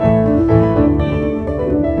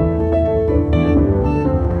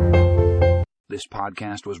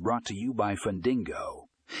podcast was brought to you by FUNDINGO.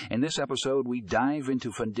 In this episode, we dive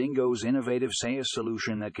into FUNDINGO's innovative SAAS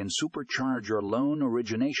solution that can supercharge your loan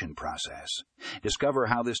origination process. Discover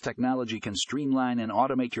how this technology can streamline and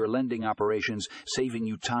automate your lending operations, saving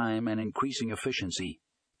you time and increasing efficiency.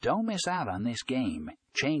 Don't miss out on this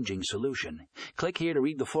game-changing solution. Click here to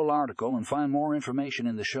read the full article and find more information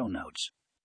in the show notes.